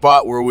approached the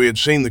spot where we had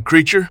seen the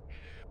creature,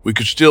 we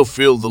could still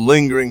feel the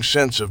lingering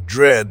sense of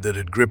dread that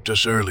had gripped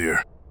us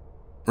earlier.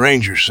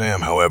 Ranger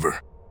Sam,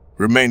 however,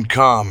 remained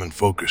calm and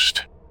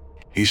focused.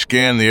 He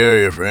scanned the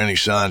area for any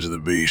signs of the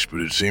beast,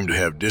 but it seemed to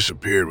have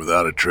disappeared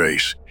without a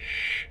trace.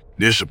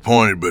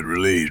 Disappointed but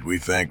relieved, we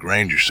thanked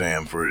Ranger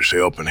Sam for his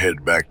help and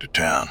headed back to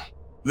town.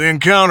 The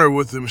encounter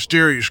with the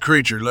mysterious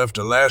creature left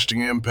a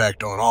lasting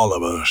impact on all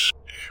of us.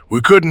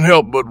 We couldn't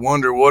help but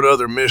wonder what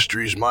other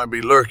mysteries might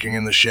be lurking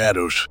in the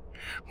shadows,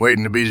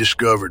 waiting to be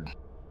discovered.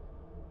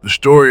 The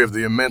story of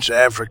the immense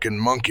African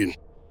monkey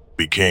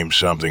became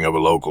something of a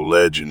local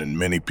legend, and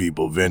many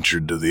people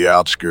ventured to the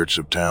outskirts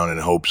of town in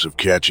hopes of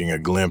catching a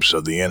glimpse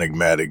of the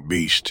enigmatic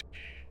beast.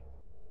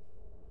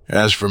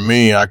 As for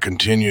me, I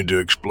continued to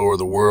explore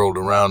the world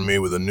around me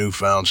with a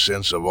newfound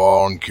sense of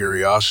awe and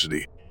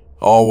curiosity,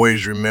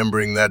 always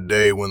remembering that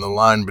day when the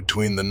line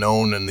between the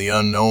known and the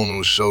unknown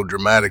was so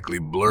dramatically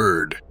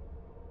blurred.